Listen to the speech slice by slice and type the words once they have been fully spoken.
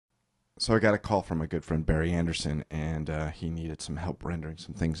So I got a call from my good friend Barry Anderson, and he needed some help rendering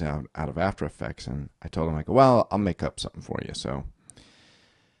some things out of After Effects. And I told him, I go, well, I'll make up something for you, so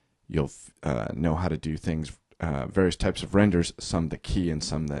you'll know how to do things, various types of renders, some that key and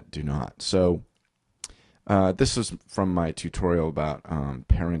some that do not. So this is from my tutorial about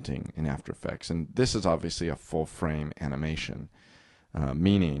parenting in After Effects, and this is obviously a full frame animation,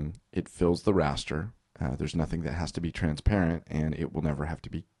 meaning it fills the raster. There's nothing that has to be transparent, and it will never have to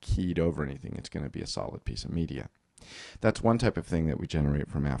be keyed over anything. It's going to be a solid piece of media. That's one type of thing that we generate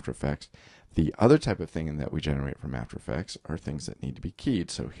from After Effects. The other type of thing that we generate from After Effects are things that need to be keyed.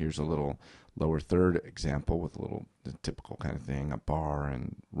 So here's a little lower third example with a little typical kind of thing, a bar,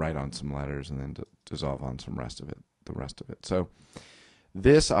 and write on some letters, and then dissolve on some the rest of it. So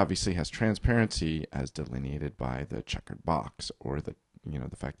this obviously has transparency as delineated by the checkered box, or the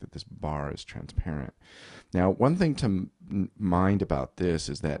fact that this bar is transparent. Now, one thing to mind about this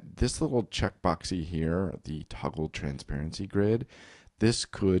is that this little checkboxy here, the toggle transparency grid, this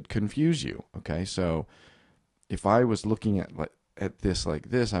could confuse you. Okay, so if I was looking at this like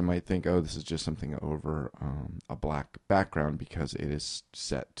this, I might think, oh, this is just something over a black background because it is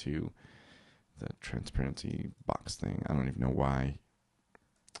set to the transparency box thing. I don't even know why.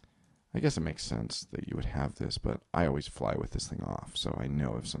 I guess it makes sense that you would have this, but I always fly with this thing off, so I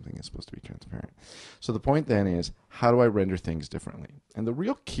know if something is supposed to be transparent. So the point then is, how do I render things differently? And the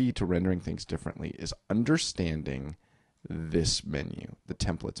real key to rendering things differently is understanding this menu, the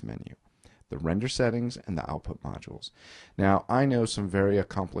templates menu, the render settings and the output modules. Now, I know some very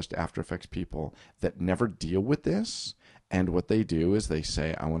accomplished After Effects people that never deal with this, and what they do is they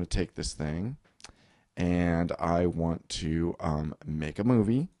say, I want to take this thing and I want to make a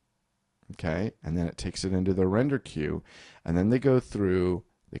movie. Okay, and then it takes it into the render queue, and then they go through,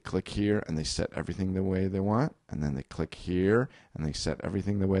 they click here and they set everything the way they want, and then they click here and they set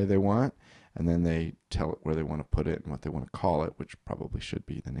everything the way they want, and then they tell it where they want to put it and what they want to call it, which probably should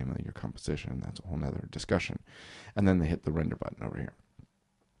be the name of your composition. That's a whole nother discussion. And then they hit the render button over here.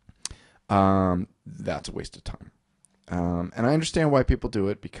 That's a waste of time. And I understand why people do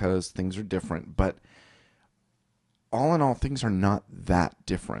it, because things are different, but all in all, things are not that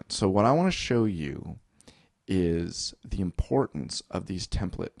different. So what I want to show you is the importance of these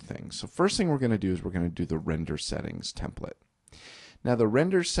template things. So first thing we're going to do is we're going to do the render settings template. Now the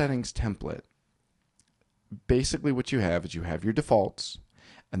render settings template, basically what you have is you have your defaults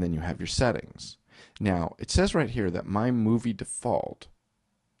and then you have your settings. Now it says right here that my movie default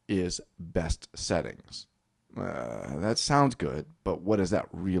is best settings. That sounds good, but what does that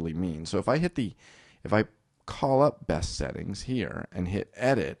really mean? So if I call up best settings here and hit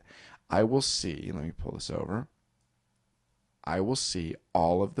edit, I will see, let me pull this over, I will see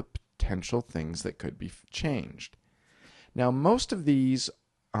all of the potential things that could be changed. Now most of these,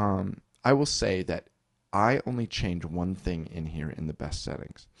 I will say that I only change one thing in here in the best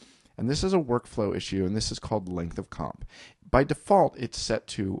settings. And this is a workflow issue, and this is called length of comp. By default, it's set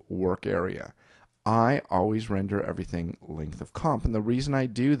to work area. I always render everything length of comp, and the reason I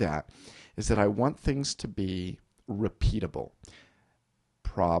do that is that I want things to be repeatable.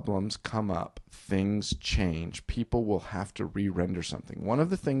 Problems come up, things change, people will have to re-render something. One of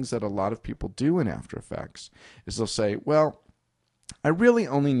the things that a lot of people do in After Effects is they'll say, well, I really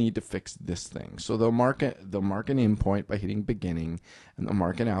only need to fix this thing. So they'll mark an in point by hitting beginning, and they'll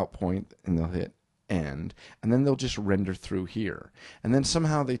mark an out point and they'll hit end, and then they'll just render through here. And then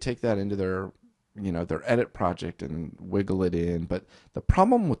somehow they take that into their edit project and wiggle it in. But the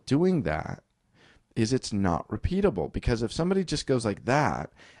problem with doing that is it's not repeatable, because if somebody just goes like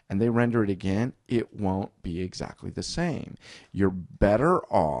that and they render it again, it won't be exactly the same. You're better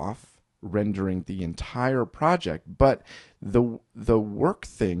off rendering the entire project, but the work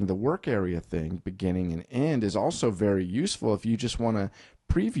thing, the work area thing, beginning and end, is also very useful if you just want to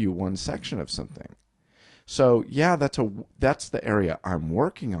preview one section of something. So yeah, that's the area I'm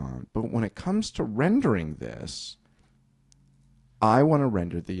working on, but when it comes to rendering this, I want to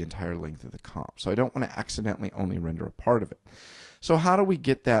render the entire length of the comp. So I don't want to accidentally only render a part of it. So how do we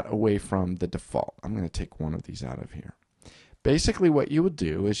get that away from the default? I'm going to take one of these out of here. Basically what you would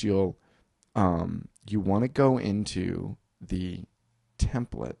do is you want to go into the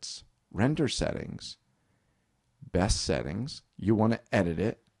templates, render settings, best settings. You want to edit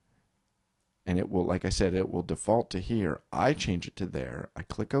it. And it will, like I said, it will default to here. I change it to there. I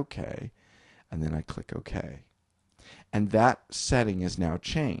click OK, and then I click OK. And that setting is now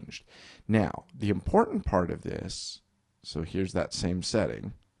changed. Now, the important part of this, so here's that same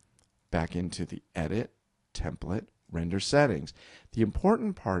setting, back into the Edit, Template, Render Settings. The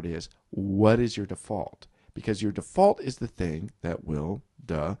important part is, what is your default? Because your default is the thing that will,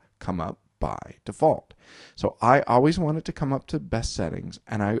 come up by default. So I always want it to come up to best settings,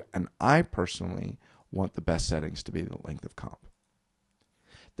 and I personally want the best settings to be the length of comp.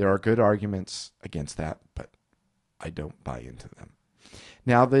 There are good arguments against that, but I don't buy into them.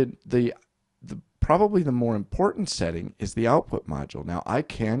 Now, probably the more important setting is the output module. Now, I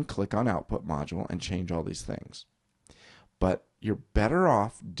can click on output module and change all these things, but you're better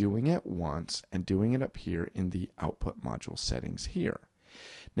off doing it once and doing it up here in the output module settings here.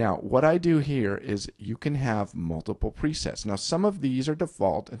 Now, what I do here is you can have multiple presets. Now, some of these are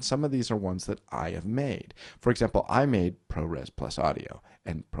default, and some of these are ones that I have made. For example, I made ProRes plus audio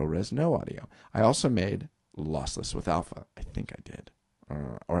and ProRes no audio. I also made lossless with alpha. I think I did,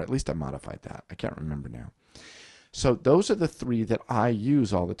 or at least I modified that. I can't remember now. So those are the three that I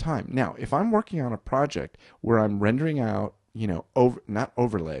use all the time. Now, if I'm working on a project where I'm rendering out, not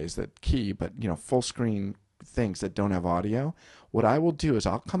overlays that key, but full screen things that don't have audio, what I will do is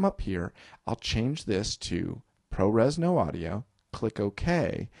I'll come up here, I'll change this to ProRes no audio, click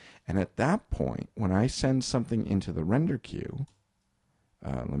OK, and at that point, when I send something into the render queue,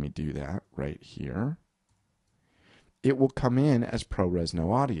 let me do that right here, it will come in as ProRes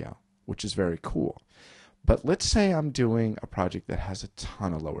no audio, which is very cool. But let's say I'm doing a project that has a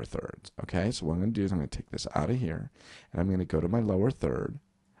ton of lower thirds. Okay, so what I'm going to do is I'm going to take this out of here, and I'm going to go to my lower third.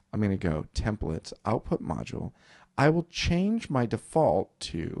 I'm going to go Templates, Output Module. I will change my default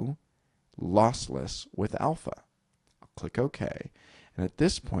to Lossless with Alpha. I'll click OK. And at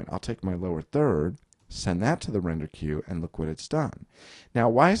this point, I'll take my lower third, send that to the render queue, and look what it's done. Now,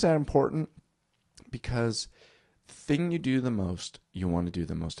 why is that important? Because the thing you do the most, you want to do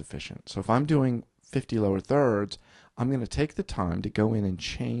the most efficient. So if I'm doing 50 lower thirds, I'm going to take the time to go in and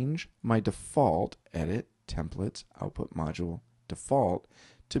change my default, edit, templates, output module, default,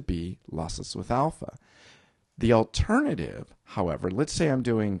 to be lossless with alpha. The alternative, however, let's say I'm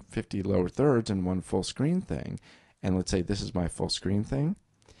doing 50 lower thirds and one full screen thing, and let's say this is my full screen thing.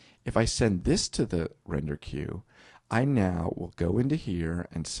 If I send this to the render queue, I now will go into here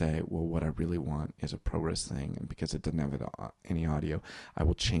and say, well, what I really want is a ProRes thing, and because it doesn't have any audio, I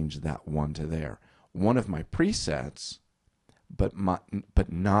will change that one to there. One of my presets, but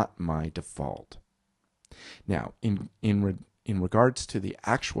not my default. Now, in regards to the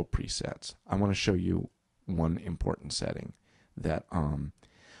actual presets, I want to show you one important setting that I'll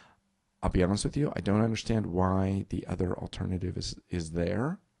be honest with you, I don't understand why the other alternative is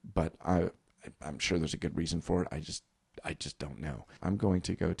there, but I'm sure there's a good reason for it. I just don't know. I'm going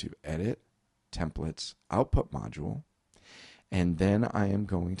to go to Edit, Templates, Output Module, and then I am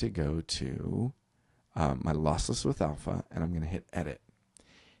going to go to my Lossless with Alpha, and I'm going to hit Edit.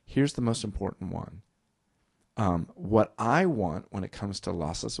 Here's the most important one. What I want when it comes to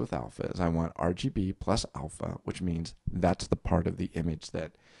Lossless with Alpha is I want RGB plus alpha, which means that's the part of the image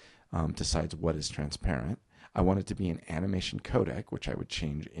that decides what is transparent. I want it to be an animation codec, which I would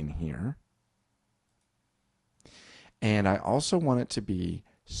change in here. And I also want it to be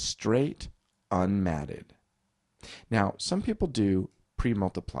straight unmatted. Now, some people do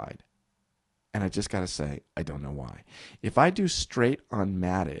pre-multiplied, and I just got to say, I don't know why. If I do straight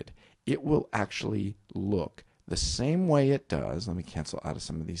unmatted, it will actually look the same way it does, let me cancel out of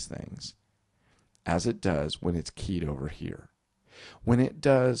some of these things, as it does when it's keyed over here. When it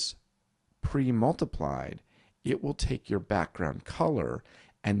does pre-multiplied, it will take your background color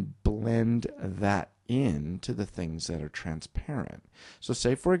and blend that into the things that are transparent. So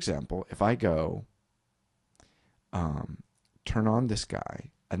say, for example, if I go turn on this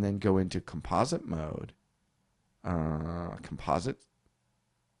guy and then go into composite mode,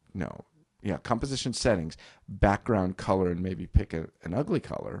 composition settings, background color, and maybe pick an ugly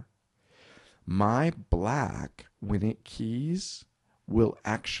color, my black, when it keys, will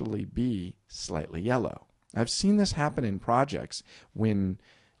actually be slightly yellow. I've seen this happen in projects when,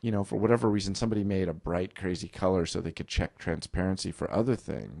 for whatever reason, somebody made a bright, crazy color so they could check transparency for other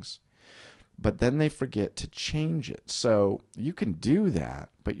things, but then they forget to change it. So you can do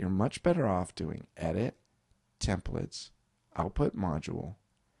that, but you're much better off doing Edit, Templates, Output Module,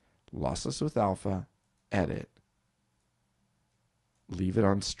 Lossless with Alpha, Edit, leave it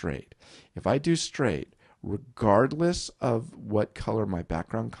on straight. If I do straight, regardless of what color my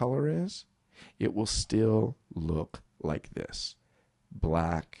background color is, it will still look like this.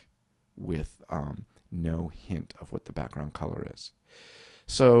 Black with no hint of what the background color is.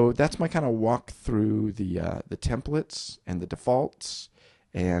 So that's my kind of walk through the templates and the defaults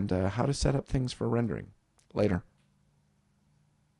and how to set up things for rendering. Later.